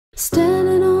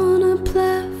Standing on a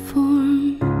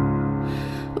platform,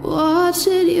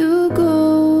 watching you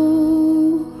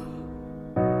go.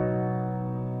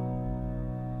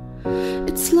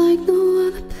 It's like no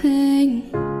other thing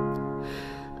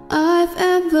I've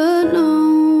ever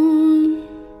known.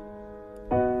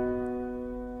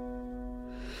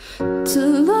 To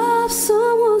love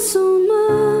someone so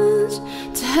much,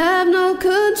 to have no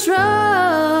control.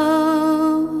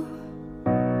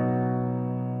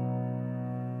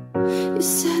 You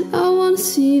said I wanna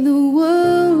see the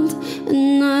world,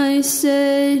 and I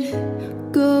said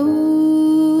go.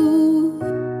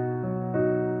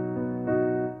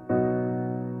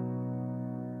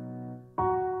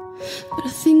 But I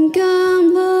think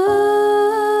I'm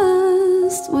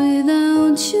lost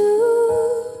without you.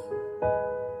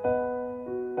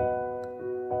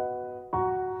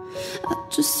 I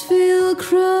just feel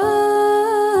crushed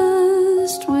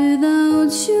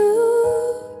without you.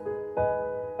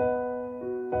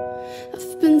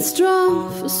 I've been strong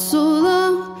for so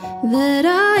long that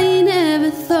I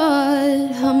never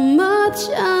thought how much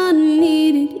I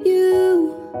needed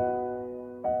you.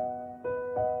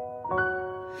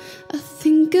 I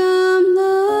think I'm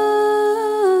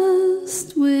lost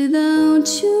without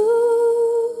you.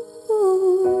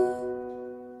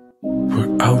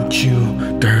 Without you,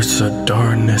 there's a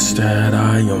darkness that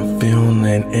I am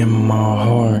feeling in my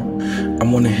heart. I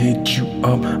wanna hit you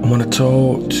up, I wanna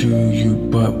talk to you,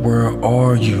 but where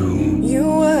are you? You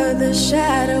were the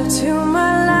shadow to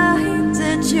my light.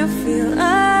 Did you feel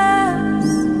us?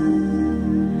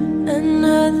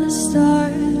 Another star,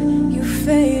 you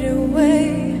fade away.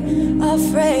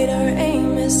 Afraid our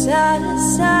aim is out of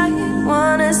sight.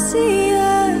 Wanna see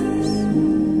us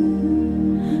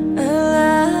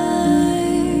alive.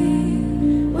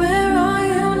 Where are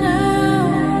you now?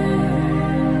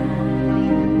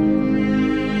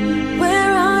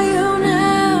 Where are you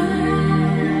now?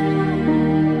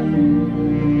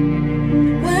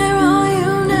 Where are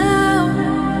you now?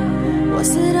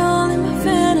 Was it all in my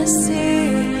fantasy?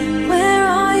 Where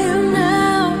are you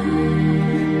now?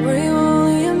 Were you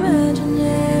only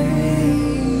imaginary?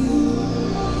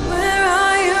 Where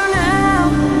are you now?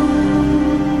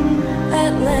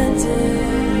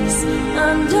 Atlantis,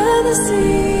 under the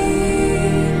sea,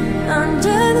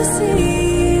 under the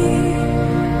sea.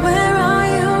 Where are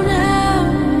you now?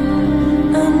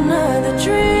 Another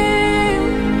dream.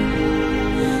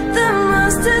 The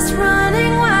monster's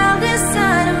running wild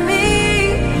inside of me.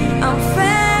 I'm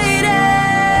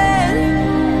faded.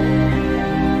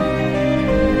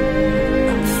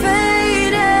 I'm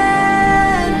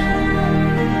faded.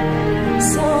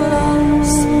 So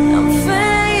lost. I'm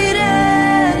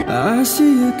faded. I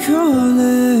see you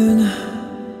calling.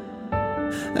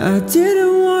 I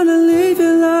didn't wanna leave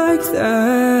you like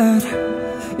that.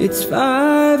 It's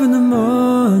 5 in the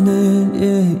morning,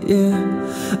 yeah.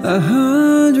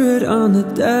 100 on the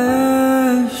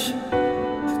dash,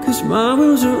 'cause my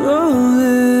wheels are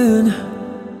rolling.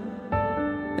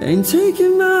 Ain't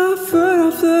taking my foot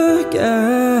off the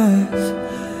gas.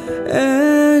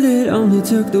 And it only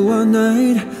took the one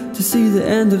night to see the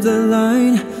end of the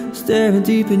line. Staring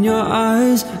deep in your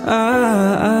eyes.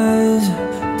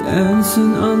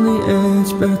 Dancing on the edge,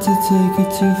 about to take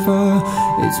it too far.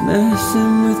 It's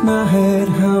messing with my head,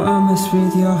 how I mess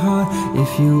with your heart.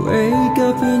 If you wake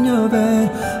up in your bed,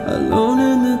 alone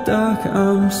in the dark,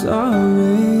 I'm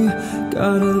sorry.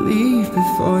 Gotta leave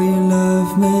before you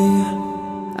love me.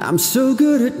 I'm so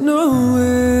good at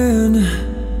knowing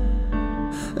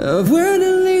of when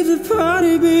to leave the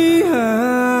party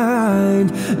behind.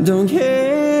 Don't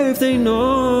care if they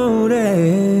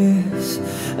notice,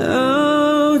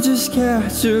 I'll just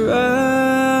catch a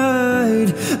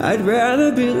ride. I'd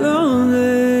rather be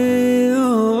lonely,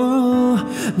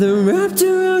 than wrapped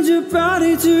around your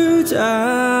body too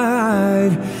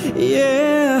tight.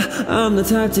 Yeah, I'm the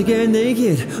type to get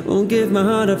naked, won't give my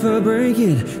heart up for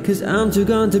breaking, 'cause I'm too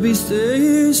gone to be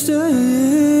staying.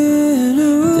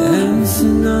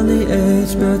 Dancing on the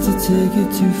edge, about to take it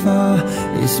too far.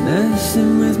 It's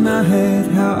messing with my head,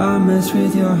 how I mess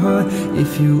with your heart.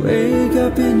 If you wake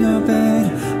up in your bed,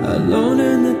 alone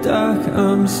in the dark,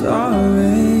 I'm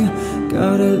sorry.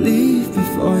 Gotta leave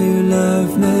before you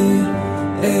love me.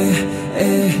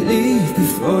 Leave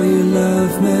before you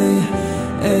love me.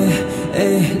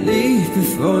 Leave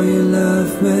before you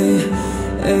love me.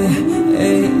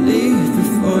 Leave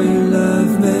before you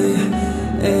love me.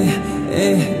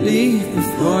 Leave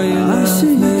before you love me. I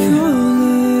see you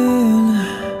calling.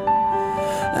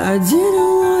 I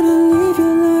didn't wanna leave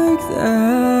you like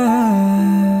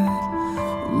that.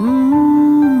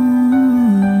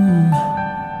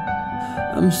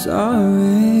 I'm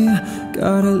sorry,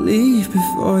 gotta leave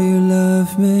before you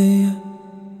love me.